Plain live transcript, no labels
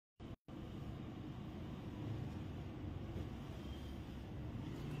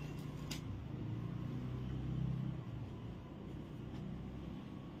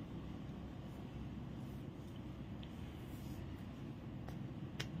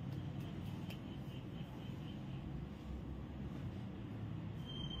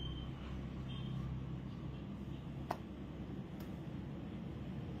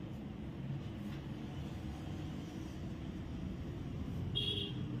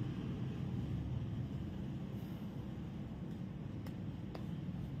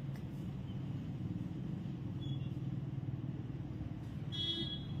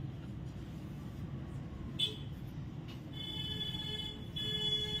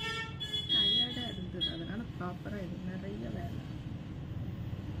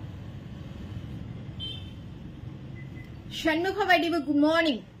Shanmughavadivu, good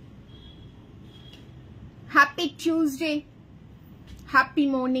morning. Happy Tuesday. Happy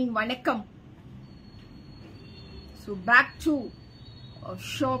morning. Vanakkam. So back to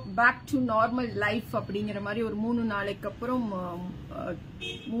shop, back to normal life. அப்படிங்கிற மாதிரி ஒரு 3 நாளைக்கு அப்புறம்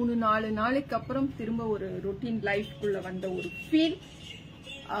 3-4 நாளைக்கு அப்புறம் திரும்ப ஒரு ரொட்டீன் லைஃப்க்குள்ள வந்த ஒரு ஃபீல்.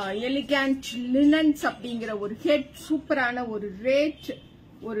 எலிகண்ட் லினன்ஸ் அப்படிங்கிற ஒரு ஹெட் சூப்பரான ஒரு ரேட்,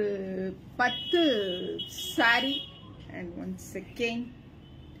 ஒரு 10 சாரி அண்ட் 1 செகண்ட்.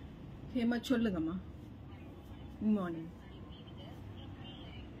 ஹேமா சொல்லுங்கம்மா. Good morning.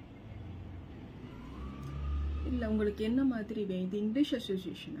 இல்ல உங்களுக்கு என்ன மாதிரி வேணும்? இது இங்கிலீஷ்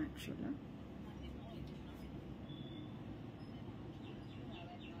அசோசியேஷன் ஆக்சுவலா.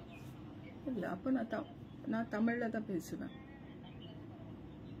 இல்ல அப்ப நான் தமிழ்ல தான் பேசுவேன்,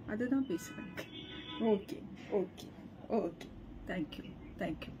 அதுதான் பேசுவேன். Okay okay okay, thank you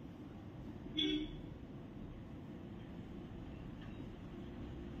thank you.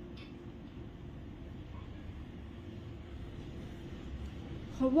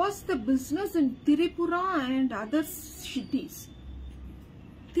 How was the business in Tripura and other cities?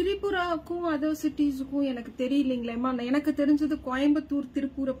 திரிபுராக்கும் other சிட்டிஸுக்கும் எனக்கு தெரியலீங்களேம்மா. எனக்கு தெரிஞ்சது கோயம்புத்தூர்,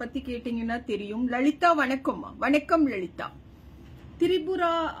 திருப்பூரை பத்தி கேட்டீங்கன்னா தெரியும். லலிதா வணக்கம்மா. வணக்கம் லலிதா.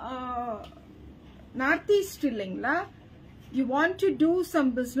 திரிபுரா நார்த் ஈஸ்ட் இல்லைங்களா? You want to two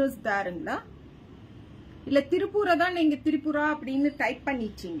some business தாருங்களா? இல்ல திருப்பூரை தான் நீங்க திரிபுரா அப்படின்னு டைப்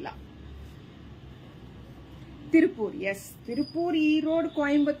பண்ணிட்டீங்களா? திருப்பூர், எஸ். திருப்பூர், ஈரோடு,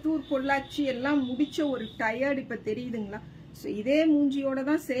 கோயம்புத்தூர், பொள்ளாச்சி எல்லாம் முடிச்ச ஒரு டயர்டு இப்ப தெரியுதுங்களா? சோ இதே மூஞ்சியோட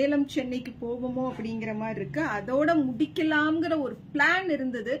தான் சேலம், சென்னைக்கு போவோமோ அப்படிங்கிற மாதிரி இருக்கு. அதோட முடிக்கலாம்ங்கிற ஒரு பிளான்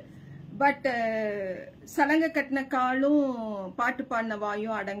இருந்தது. பட் சலங்க கட்டின காலும் பாட்டு பாடின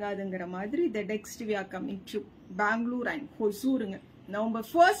வாயும் அடங்காதுங்கிற மாதிரி. The next we are coming to Bangalore and Hosur. November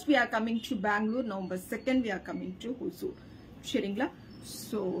 1st we are coming to Bangalore. November 2nd we are coming to Hosur. சரிங்களா?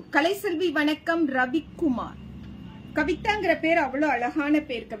 சோ கலைசெல்வி வணக்கம். ரவிக்குமார். கவிதாங்கிற பேர் அவ்வளவு அழகான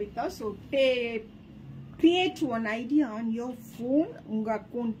பேர் Kavitha. So create one idea on your phone. உங்க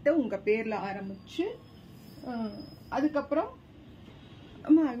account உங்க பேர்ல ஆரம்பிச்சு அதுக்கப்புறம்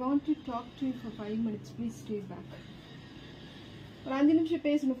அம்மா I want to talk to you for 5 minutes. Please stay back. ஒரு 5 நிமிஷம்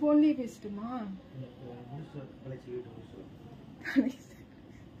பேசணும். போன்லயே பேசட்டுமா?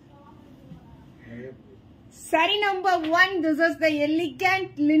 Sorry number 1. This is the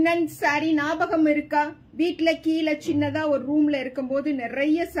elegant linen sorry. ஞாபகம் இருக்கா? வீட்டுல கீழே சின்னதா ஒரு ரூம்ல இருக்கும்போது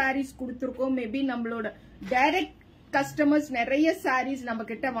நிறைய சாரீஸ் கொடுத்துருக்கோம். மேபி நம்மளோட டைரக்ட் கஸ்டமர்ஸ் நிறைய சாரீஸ் நம்ம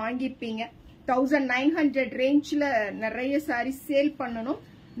கிட்ட வாங்கிருப்பீங்க. 1900 ரேஞ்ச்ல நிறைய சாரீஸ் சேல் பண்ணணும்.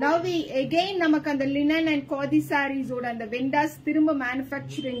 Now we again நமக்கு அந்த லினன் அண்ட் காதி சாரீஸோட அந்த வெண்டாஸ் திரும்ப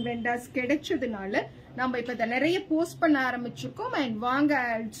மேனுஃபேக்சரிங் வெண்டாஸ் கிடைச்சதுனால நம்ம இப்ப நிறைய போஸ்ட் பண்ண ஆரம்பிச்சிருக்கோம் அண்ட் வாங்க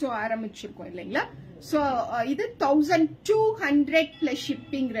ஆல்சோ ஆரம்பிச்சிருக்கோம் இல்லைங்களா? சோ இது 1200 பிளஸ்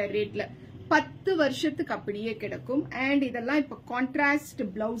ஷிப்பிங்கிற ரேட்ல 10 வருஷத்துக்கு அப்படியே கிடைக்கும். அண்ட் இதெல்லாம் இப்ப கான்ட்ராஸ்ட்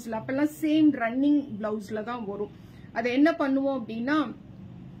பிளவுஸ்ல, அப்பெல்லாம் சேம் ரன்னிங் பிளவுஸ்ல தான் வரும். அதை என்ன பண்ணுவோம் அப்படின்னா,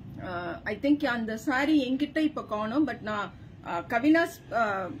 ஐ திங்க் அந்த சாரி என்கிட்ட இப்ப காணும். பட் நான் கவினா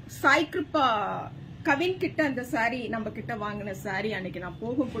சாய் கிருப்பா கவின் கிட்ட அந்த சாரி நம்ம கிட்ட வாங்கின சாரி அன்னைக்கு நான்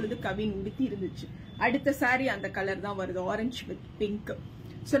போகும் பொழுது கவின் உடுத்தி இருந்துச்சு. அடுத்த சாரி அந்த கலர் தான் வருது, ஆரஞ்சு வித் பிங்க்.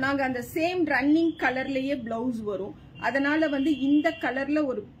 சோ நாங்க அந்த சேம் ரன்னிங் கலர்லயே பிளவுஸ் வரும். அதனால இந்த கலர்ல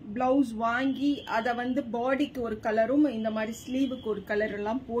ஒரு பிளவுஸ் வாங்கி அதை பாடிக்கு ஒரு கலரும் இந்த மாதிரி ஸ்லீவுக்கு ஒரு கலர்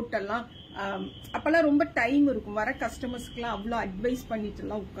எல்லாம் போட்டெல்லாம் அப்பெல்லாம் ரொம்ப டைம் இருக்கும். வர கஸ்டமர்ஸ்க்கு எல்லாம் அவ்வளவு அட்வைஸ் பண்ணிட்டு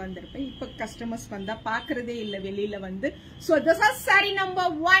எல்லாம் உட்கார்ந்துருப்பேன். இப்ப கஸ்டமர்ஸ் வந்தா பாக்குறதே இல்ல வெளியில so this is sorry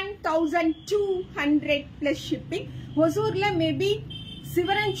number 1200 plus shipping. ஹொசூர்ல maybe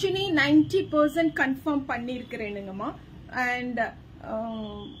Sivaranjini 90% confirm பண்ணிருக்கிறேனுங்கம்மா. And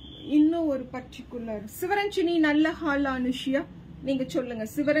இன்னும் ஒரு பர்டிகுலர் சிவரஞ்சினி நல்ல ஹால் அனுஷியா நீங்க சொல்லுங்க.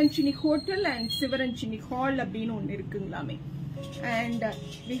 Sivaranjini hotel and Sivaranjini hall அப்படின்னு ஒன்னு இருக்குங்களாமே. And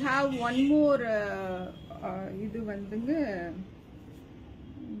we have one more இது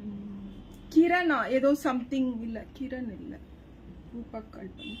கிரணா ஏதோ சம்திங். இல்ல கிரண் இல்ல, ரூபா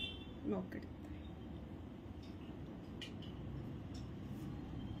கால் பண்ணி லாக் எடுத்து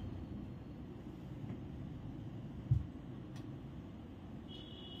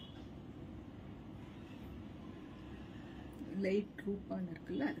லைட் ரூபான்னு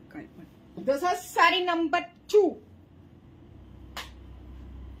இருக்குல்ல, அது கால் பண்ணி. This is saree number 2.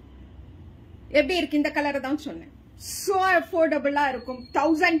 எப்படி இருக்கு? இந்த கலரை தான் சொன்னேன். சோ அஃபோர்டபுளா இருக்கும்.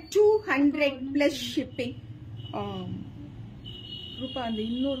 1200 பிளஸ் ஷிப்பிங். ரூபா அந்த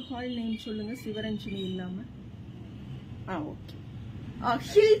இன்னொரு ஹால் நேம் சொல்லுங்க, சிவரஞ்சினி இல்லாம. ஓகே.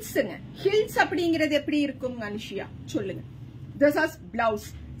 ஹில்ஸ்ங்க. ஹில்ஸ் அப்படிங்கிறது எப்படி இருக்கும் அனுஷியா சொல்லுங்க. This is blouse.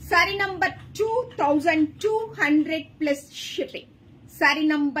 Saree number 2200 plus shipping. Saree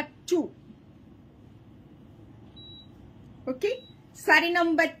number 2. Okay. Saree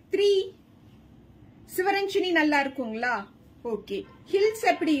number 3. Sivaranjini நல்லா இருக்குங்களா? ஓகே. ஹில்ஸ்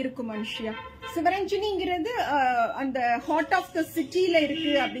எப்படி இருக்கும் மனுஷியா? சிவரஞ்சினிங்கிறது அந்த ஹார்ட் ஆஃப் த சிட்டில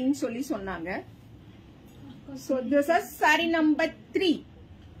இருக்கு அப்படின்னு சொல்லி சொன்னாங்க. So this is saree number 3.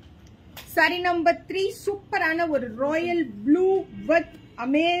 Saree number 3 சூப்பரான ஒரு ராயல் ப்ளூ வித்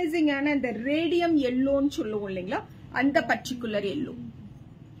அமேசிங்கான அந்த ரேடியம் எல்லோன்னு சொல்லுவோம் இல்லைங்களா? அந்த particular yellow.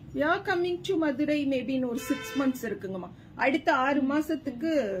 We are coming to Madurai maybe in ஒரு 6 months இருக்குங்கம்மா. அடுத்த 6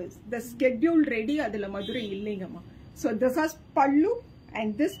 மாசத்துக்கு the schedule ready அதுல மதுரை இல்லைங்கம்மா. So this is pallu and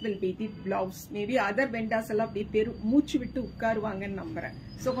this will be the blouse. Maybe other vendors எல்லாம் அப்படியே பேரு மூச்சு விட்டு உட்காருவாங்கன்னு நம்புறேன்.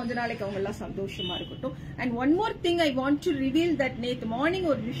 So கொஞ்ச நாளைக்கு அவங்க எல்லாம் சந்தோஷமா இருக்கட்டும். And one more thing I want to reveal that நேத்து மார்னிங்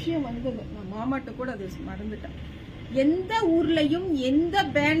ஒரு விஷயம் வந்து நான் மாமாட்ட கூட அது மறந்துட்டேன். எந்த ஊர்லயும் எந்த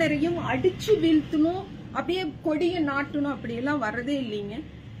பேனரையும் அடிச்சு வீழ்த்தணும் அப்படியே கொடிய நாட்டணும் அப்படியெல்லாம் வரதே இல்லைங்க.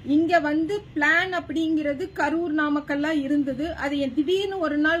 இங்க வந்து பிளான் அப்படிங்கிறது கரூர் நாமக்கல்லாம் இருந்தது. அது திடீர்னு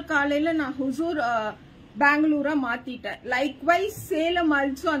ஒரு நாள் காலையில நான் ஹுசூர் பெங்களூரா மாத்திட்டேன். லைக்வைஸ் சேலம்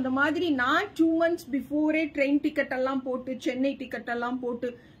ஆல்சோ அந்த மாதிரி நான் 2 months பிஃபோரே ட்ரெயின் டிக்கெட் எல்லாம் போட்டு சென்னை டிக்கெட் எல்லாம் போட்டு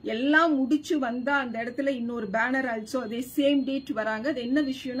எல்லாம் முடிச்சு வந்தா அந்த இடத்துல இன்னொரு பேனர் ஆல்சோ அதே சேம் டேட் வராங்க. அது என்ன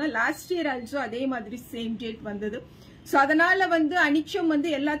விஷயம்னா லாஸ்ட் இயர் ஆல்சோ அதே மாதிரி சேம் டேட் வந்தது. சோ அதனால வந்து அனிச்சம் வந்து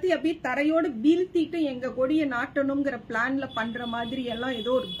எல்லாத்தையும் அப்படியே தரையோடு வீழ்த்திட்டு எங்க கொடிய நாட்டணுங்கிற பிளான்ல பண்ற மாதிரி எல்லாம்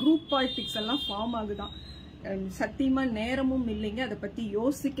ஏதோ ஒரு குரூப் பாலிடிக்ஸ் எல்லாம் ஃபார்ம் ஆகுதான். சத்தியமா நேரமும் இல்லைங்க, அதை பத்தி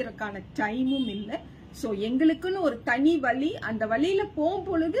யோசிக்கிறதுக்கான டைமும் இல்லை. சோ எங்களுக்குன்னு ஒரு தனி வழி, அந்த வழியில போகும்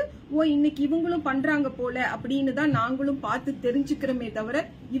பொழுது ஓ இன்னைக்கு இவங்களும் பண்றாங்க போல அப்படின்னு தான் நாங்களும் பார்த்து தெரிஞ்சுக்கிறோமே தவிர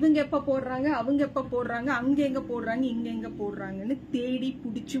இவங்க எப்ப போடுறாங்க அவங்க எப்ப போடுறாங்க அங்க எங்க போடுறாங்க இங்க எங்க போடுறாங்கன்னு தேடி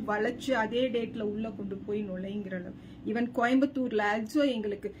புடிச்சு வளைச்சு அதே டேட்ல உள்ள கொண்டு போய் நுழைங்கிறோம். ஈவன் கோயம்புத்தூர்ல ஆல்சோ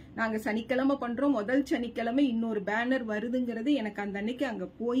எங்களுக்கு நாங்க சனிக்கிழமை பண்றோம், முதல் சனிக்கிழமை இன்னொரு பேனர் வருதுங்கிறது எனக்கு அந்த அன்னைக்கு அங்க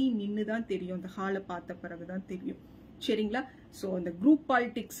போய் நின்னுதான் தெரியும், அந்த ஹாலை பார்த்த பிறகுதான் தெரியும். சரிங்களா? சோ அந்த குரூப்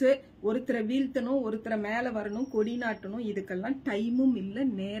பாலிடிக்ஸ் ஒருத்தரை வீழ்த்தணும் ஒருத்தரை மேல வரணும் கொடி நாட்டணும் இதுக்கெல்லாம் டைமும் இல்ல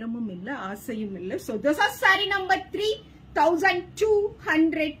நேரமும் இல்ல ஆசையும் இல்ல. So this is saree number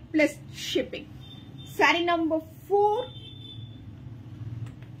 3200 plus shipping. Saree number 4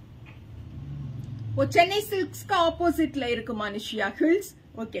 Chennai சில்க்ஸ்க்கு ஆப்போசிட்ல இருக்கு மனுஷியா ஹில்ஸ்.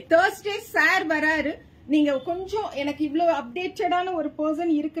 ஓகே, Thursday சார் வராரு. நீங்க கொஞ்சம் எனக்கு இவ்வளவு அப்டேட்டடான ஒரு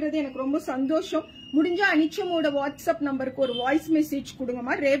பர்சன் இருக்கிறது எனக்கு ரொம்ப சந்தோஷம். முடிஞ்சா அனிச்சமோட வாட்ஸ்அப் நம்பருக்கு ஒரு வாய்ஸ் மெசேஜ்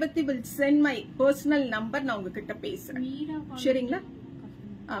கொடுங்கம்மா. Revathi will send my personal number, நான் உங்ககிட்ட பேசுறேன். சரிங்களா?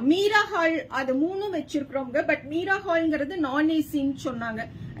 மீரா ஹால் அது 3 வச்சிருக்கிறோங்க. பட் மீரா ஹால்ங்கிறது நான் ஏசின்னு சொன்னாங்க.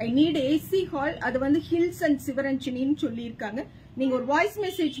 I need AC hall. அது வந்து ஹில்ஸ் அண்ட் சிவரஞ்சினின்னு சொல்லியிருக்காங்க. நீங்க ஒரு வாய்ஸ்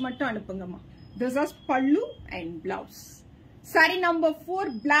மெசேஜ் மட்டும் அனுப்புங்கம்மா. This is pallu and blouse. Saree number 4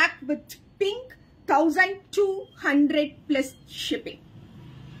 black with pink 1200 plus shipping.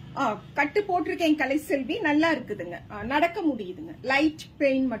 கட்டு போட்டிருக்கேன் கலை செல்வி, நல்லா இருக்குதுங்க, நடக்க முடியுதுங்க, லைட்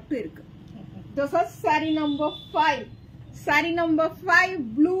பெயின் மட்டும் இருக்கு. This is saree number 5. Saree number 5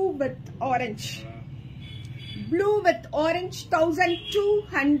 blue with orange. Blue with orange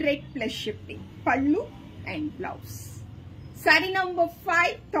 1200 plus shipping. Pallu and blouse. Saree number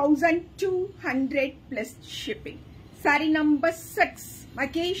 5 1200 plus shipping. Saree number 6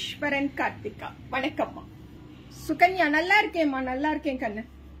 Maheswaran Karthika. வணக்கம்மா சுகன்யா, நல்லா இருக்கேம்மா, நல்லா இருக்கேன் கண்ணு.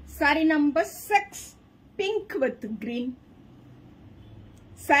 Saree number 6 pink with green.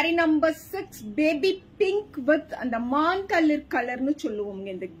 Saree number 6 baby pink with அந்த மான் கலர்னு சொல்லுவோம்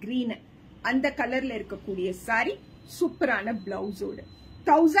இந்த green, அந்த கலர்ல இருக்கக்கூடிய saree சூப்பரான பிளவுஸோட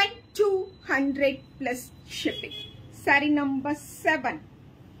 1200 plus shipping. Saree number 7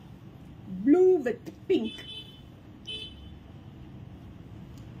 blue with pink.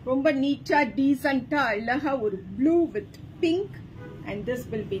 ரொம்ப நீட்டா டீசென்ட்டா அழகா ஒரு blue with pink and this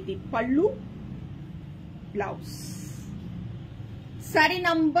will be the pallu blouse. Saree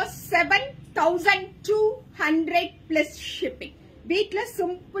number 7 1200 plus shipping. வீட்ல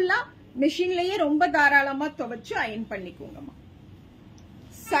சிம்பிளா மெஷின்லயே ரொம்ப தாராளமா துவைச்சு iron பண்ணிக்கோங்கம்மா.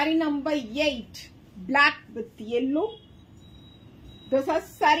 Saree number 8 black with yellow. This is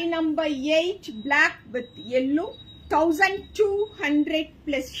saree number 8 black with yellow 1200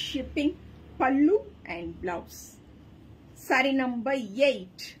 plus shipping. Pallu and blouse. Saree number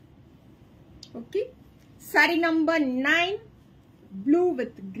 8. Okay. Saree number 9 blue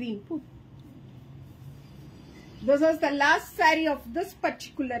with green. This is the last saree of this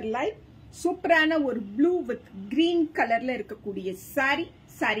particular life. Superana or blue with green color la irukkudiya saree.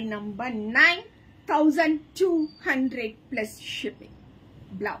 Saree number 9 1200 plus shipping.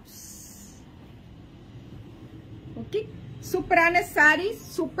 Blouse. Okay. சூப்பரான sorry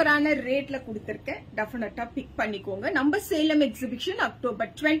சூப்பரான ரேட்ல கொடுத்திருக்கேன். டெஃபினட்டா big பண்ணிக்கோங்க. நம்ம Salem exhibition October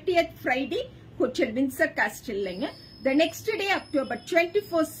 20th Friday hotel Windsor காஸ்டில்லைங்க. The next day October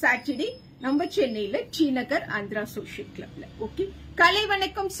 24th Saturday நம்ம சென்னையில D நகர் Andhra social கிளப்ல. ஓகே, கலை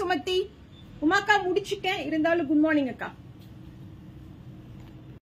வணக்கம் சுமதி. உமாக்கா முடிச்சிட்டேன், இருந்தாலும் குட் மார்னிங் அக்கா.